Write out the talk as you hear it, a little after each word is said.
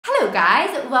Hello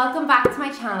guys, welcome back to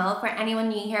my channel. For anyone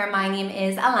new here, my name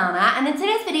is Alana, and in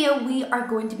today's video we are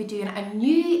going to be doing a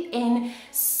new in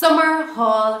summer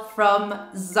haul from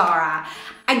ZARA.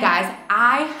 And guys,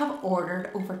 I have ordered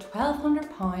over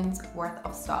 £1,200 worth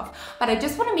of stuff, but I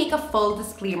just want to make a full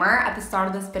disclaimer at the start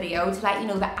of this video to let you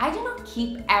know that I do not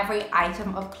keep every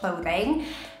item of clothing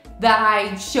that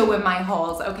I show in my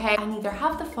hauls, okay? I neither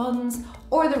have the funds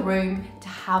or the room to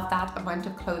have that amount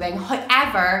of clothing.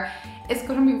 However, it's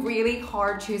gonna be really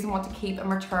hard choosing what to keep and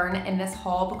return in this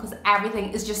haul because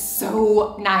everything is just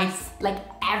so nice. Like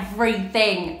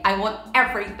everything, I want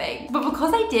everything. But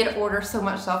because I did order so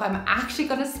much stuff, I'm actually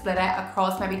gonna split it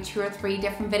across maybe 2 or 3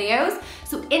 different videos.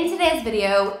 So in today's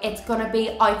video, it's gonna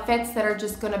be outfits that are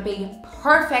just gonna be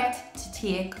perfect to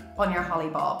take on your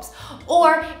hollybobs.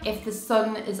 Or if the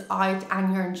sun is out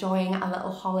and you're enjoying a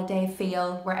little holiday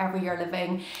feel wherever you're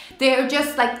living, they're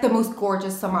just like the most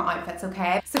gorgeous summer outfits,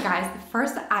 okay? So guys, the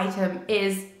first item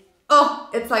is, oh,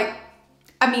 it's like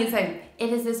amazing.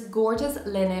 It is this gorgeous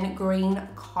linen green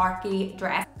khaki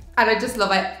dress. And I just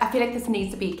love it. I feel like this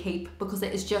needs to be a keep because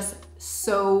it is just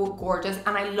so gorgeous,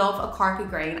 and I love a khaki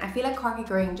green. I feel like khaki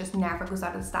green just never goes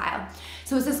out of style.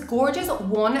 So it's this gorgeous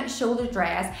one shoulder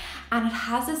dress, and it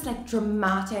has this like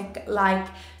dramatic like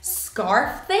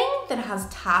scarf thing that has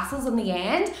tassels on the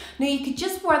end. Now you could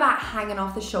just wear that hanging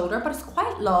off the shoulder, but it's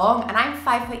quite long, and I'm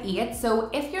 5'8",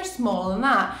 so if you're smaller than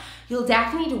that, you'll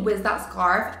definitely need to whiz that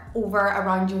scarf over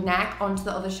around your neck onto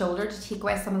the other shoulder to take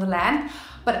away some of the length.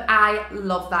 But I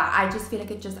love that. I just feel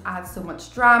like it just adds so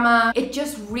much drama. It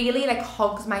just really like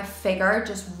hugs my figure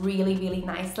just really, really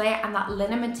nicely. And that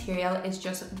linen material is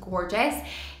just gorgeous.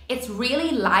 It's really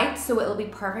light, so it'll be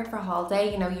perfect for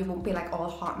holiday. You know, you won't be like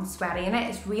all hot and sweaty in it.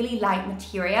 It's really light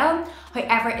material.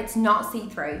 However, it's not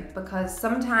see-through because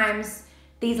sometimes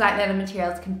these light linen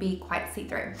materials can be quite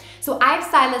see-through. So I've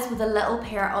styled this with a little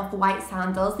pair of white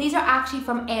sandals. These are actually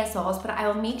from ASOS, but I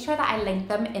will make sure that I link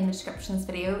them in the description of this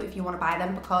video if you want to buy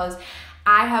them, because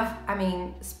I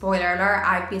mean, spoiler alert,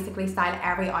 I basically style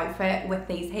every outfit with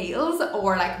these heels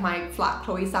or like my flat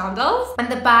Chloe sandals. And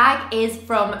the bag is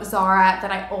from ZARA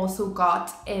that I also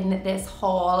got in this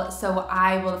haul. So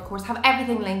I will of course have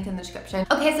everything linked in the description.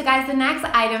 Okay, so guys, the next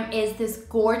item is this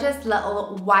gorgeous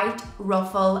little white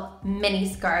ruffle mini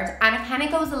skirt. And it kind of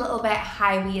goes a little bit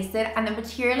high-waisted, and the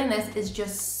material in this is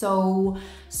just so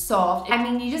soft. I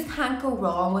mean, you just can't go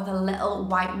wrong with a little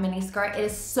white mini skirt. It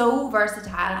is so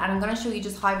versatile, and I'm going to show you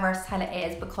just how versatile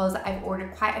it is because I've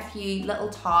ordered quite a few little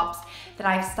tops that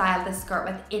I've styled this skirt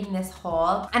with in this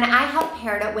haul. And I have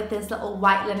paired it with this little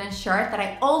white linen shirt that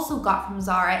I also got from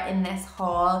ZARA in this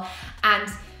haul. And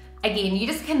again, you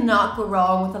just cannot go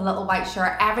wrong with a little white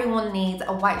shirt. Everyone needs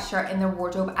a white shirt in their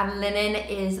wardrobe, and linen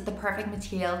is the perfect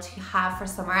material to have for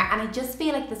summer. And I just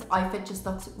feel like this outfit just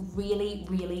looks really,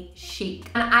 really chic.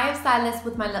 And I have styled this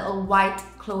with my little white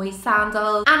Chloe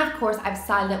sandals, and of course I've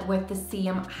styled it with the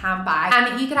same handbag.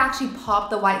 And you could actually pop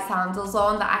the white sandals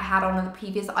on that I had on in the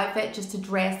previous outfit just to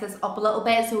dress this up a little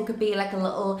bit, so it could be like a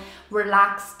little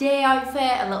relaxed day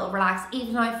outfit, a little relaxed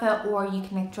evening outfit, or you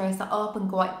can like dress it up and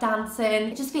go out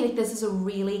dancing. I just feel like this is a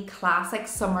really classic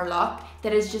summer look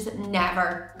that is just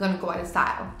never gonna go out of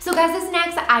style. So guys, this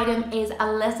next item is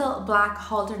a little black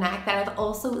halter neck that I've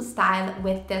also styled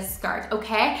with this skirt,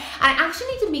 okay? And I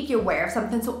actually need to make you aware of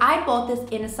something. So I bought this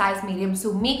in a size medium,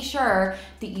 so make sure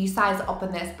that you size up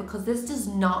in this because this does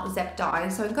not zip down.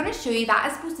 So I'm gonna show you that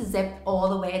it's supposed to zip all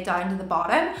the way down to the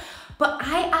bottom. But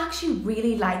I actually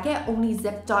really like it only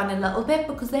zipped down a little bit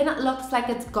because then it looks like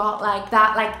it's got like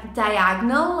that like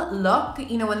diagonal look,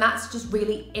 you know, and that's just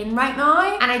really in right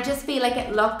now. And I just feel like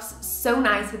it looks so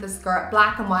nice with the skirt,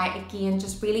 black and white, again,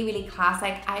 just really, really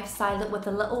classic. I've styled it with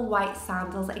the little white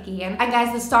sandals again. And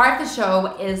guys, the star of the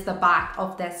show is the back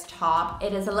of this top.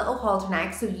 It is a little halter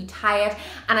neck, so you tie it,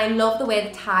 and I love the way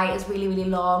the tie is really, really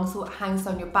long, so it hangs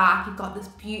down your back. You've got this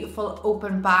beautiful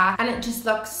open back, and it just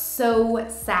looks so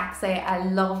sexy. I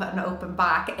love an open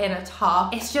back in a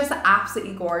top. It's just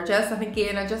absolutely gorgeous. And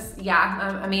again,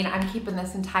 I mean, I'm keeping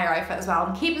this entire outfit as well.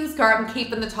 I'm keeping the skirt, I'm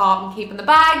keeping the top, I'm keeping the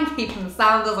bag, I'm keeping the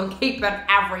sandals, I'm keeping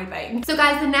everything. So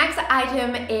guys, the next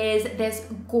item is this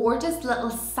gorgeous little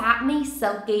satiny,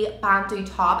 silky bandeau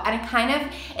top.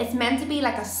 And it's meant to be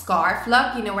like a scarf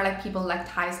look, you know, where like people like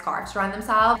tie scarves around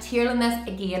themselves. Material in this,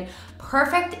 again,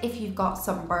 Perfect if you've got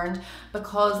sunburned,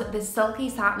 because the silky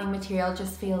satiny material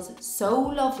just feels so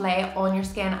lovely on your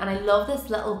skin. And I love this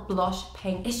little blush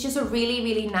pink. It's just a really,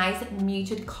 really nice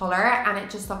muted color, and it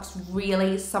just looks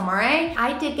really summery.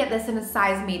 I did get this in a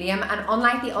size medium, and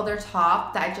unlike the other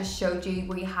top that I just showed you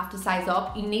where you have to size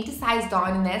up, you need to size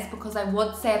down in this, because I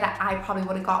would say that I probably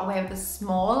would have got away with a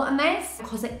small in this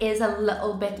because it is a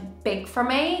little bit big for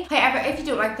me. However, if you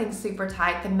don't like things super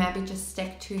tight, then maybe just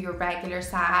stick to your regular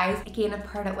size. Again, I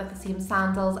paired it with the same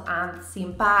sandals and the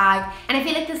same bag, and I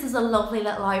feel like this is a lovely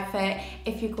little outfit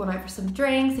if you're going out for some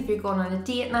drinks, if you're going on a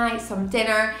date night, some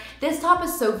dinner. This top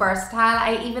is so versatile.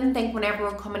 I even think whenever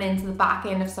we're coming into the back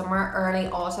end of summer, early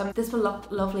autumn, this will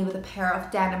look lovely with a pair of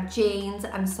denim jeans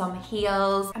and some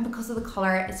heels, and because of the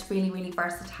color, it's really, really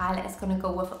versatile. It's going to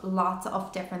go with lots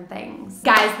of different things.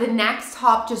 Guys, the next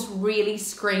top just really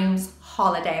screams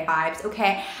holiday vibes,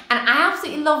 okay? And I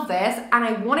absolutely love this, and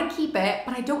I want to keep it,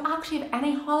 but I don't actually have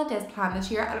any holidays planned this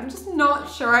year, and I'm just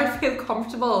not sure I feel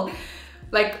comfortable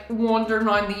like wandering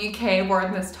around the UK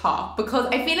wearing this top, because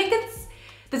I feel like it's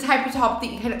the type of top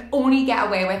that you can only get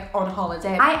away with on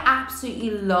holiday. I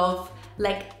absolutely love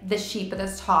like the shape of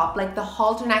this top, like the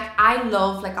halter neck. I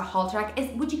love like a halter neck.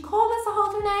 Would you call this a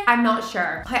halter neck? I'm not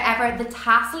sure. However, the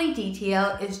tassel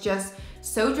detail is just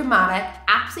so dramatic.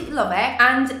 Absolutely love it.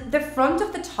 And the front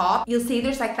of the top, you'll see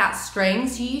there's like that string,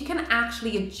 so you can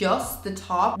actually adjust the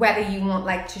top, whether you want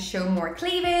like to show more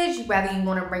cleavage, whether you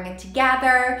want to bring it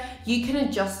together. You can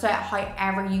adjust it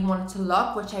however you want it to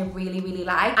look, which I really, really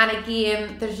like. And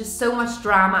again, there's just so much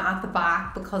drama at the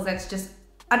back because it's just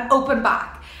an open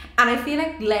back. And I feel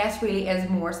like less really is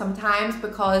more sometimes,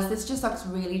 because this just looks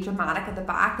really dramatic at the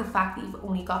back, the fact that you've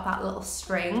only got that little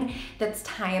string that's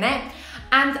tying it.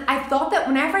 And I thought that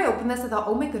whenever I opened this, I thought,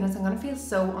 oh my goodness, I'm gonna feel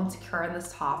so insecure in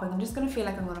this top, and I'm just gonna feel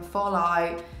like I'm gonna fall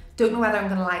out. Don't know whether I'm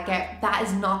gonna like it. That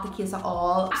is not the case at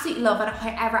all. Absolutely love it.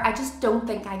 However, I just don't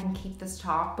think I can keep this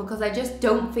top, because I just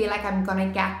don't feel like I'm gonna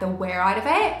get the wear out of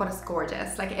it. But it's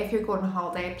gorgeous. Like, if you're going on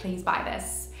holiday, please buy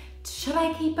this. Should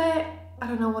I keep it? I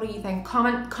don't know, what do you think?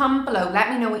 Comment below, let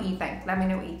me know what you think. Let me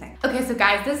know what you think. Okay, so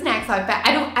guys, this next outfit,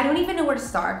 I don't even know where to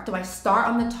start. Do I start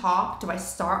on the top? Do I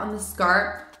start on the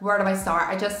skirt? Where do I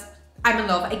start? I'm in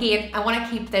love. Again, I want to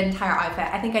keep the entire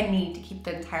outfit. I think I need to keep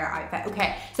the entire outfit.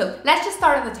 Okay, so let's just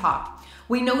start at the top.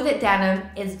 We know that denim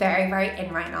is very, very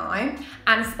in right now,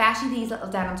 and especially these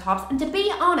little denim tops. And to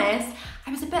be honest,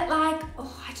 I was a bit like,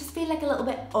 oh, I just feel like a little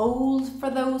bit old for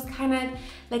those kind of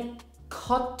like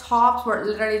cut tops where it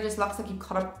literally just looks like you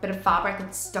cut a bit of fabric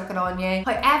and stuck it on you.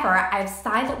 However, I've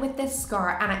styled it with this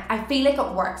skirt, and I feel like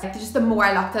it works. Like, just the more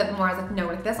I looked at it, the more I was like, no,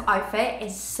 like this outfit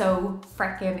is so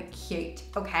freaking cute,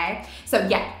 okay? So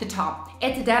yeah, the top.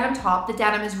 It's a denim top. The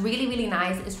denim is really, really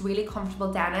nice. It's really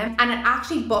comfortable denim, and it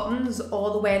actually buttons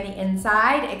all the way on the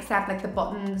inside, except like the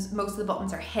buttons, most of the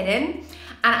buttons are hidden.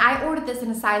 And I ordered this in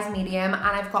a size medium, and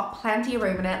I've got plenty of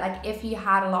room in it. Like, if you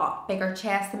had a lot bigger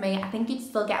chest than me, I think you'd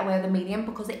still get away with the medium,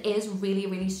 because it is really,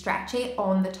 really stretchy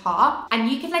on the top.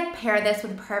 And you could like pair this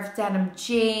with a pair of denim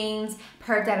jeans,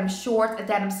 pair of denim shorts, a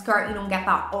denim skirt. You don't get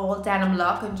that all denim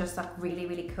look, and just look really,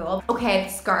 really cool. Okay, the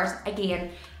skirt, again,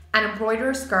 an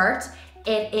embroidered skirt.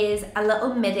 It is a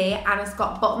little midi, and it's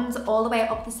got buttons all the way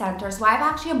up the center. So I've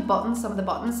actually unbuttoned some of the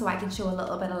buttons so I can show a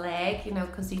little bit of leg, you know,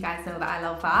 because you guys know that I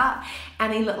love that.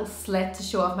 Any little slit to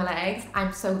show off my legs,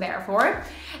 I'm so there for it.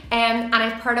 And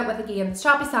I've paired it with, again,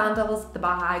 strappy sandals, the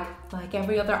bag, like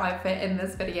every other outfit in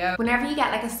this video. Whenever you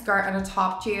get like a skirt and a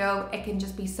top duo, it can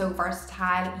just be so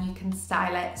versatile. You can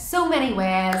style it so many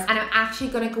ways. And I'm actually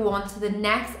gonna go on to the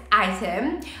next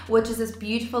item, which is this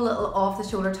beautiful little off the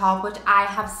shoulder top, which I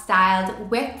have styled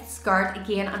with skirt.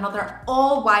 Again, another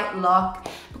all white look,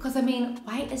 because I mean,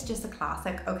 white is just a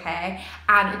classic, okay?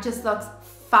 And it just looks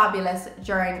fabulous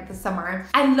during the summer.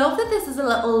 I love that this is a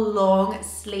little long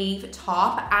sleeve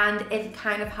top, and it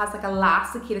kind of has like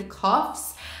elasticated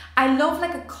cuffs. I love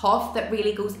like a cuff that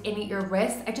really goes in at your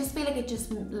wrist. I just feel like it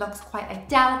just looks quite like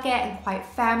delicate and quite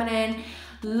feminine.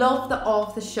 Love the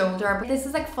off the shoulder, but this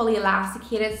is like fully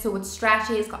elasticated, so it's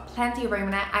stretchy, it's got plenty of room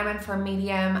in it. I went for a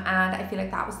medium, and I feel like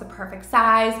that was the perfect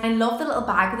size. I love the little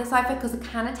bag with this outfit because it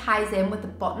kind of ties in with the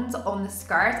buttons on the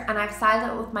skirt, and I've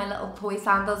styled it with my little toy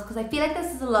sandals because I feel like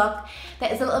this is a look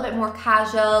that is a little bit more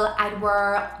casual. I'd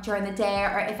wear during the day,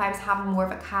 or if I was having more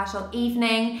of a casual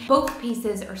evening. Both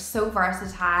pieces are so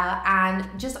versatile and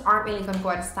just aren't really going to go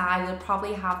out of style. You'll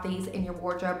probably have these in your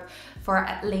wardrobe for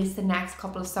at least the next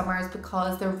couple of summers, because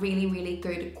because they're really, really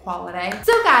good quality.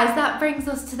 So guys, that brings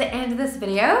us to the end of this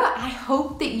video. I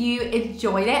hope that you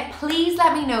enjoyed it. Please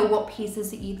let me know what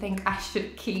pieces that you think I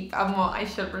should keep and what I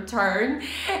should return,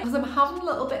 because I'm having a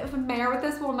little bit of a mare with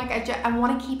this one. Like I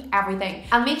want to keep everything.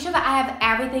 I'll make sure that I have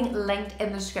everything linked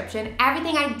in the description.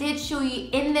 Everything I did show you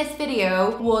in this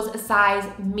video was a size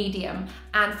medium,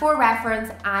 and for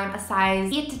reference, I'm a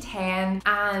size 8 to 10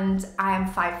 and I am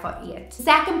 5'8".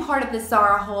 Second part of the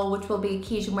ZARA haul, which will be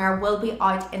occasion wear, will be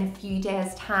out in a few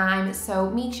days time, so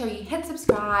make sure you hit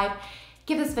subscribe,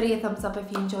 give this video a thumbs up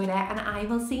if you enjoyed it, and I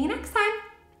will see you next time.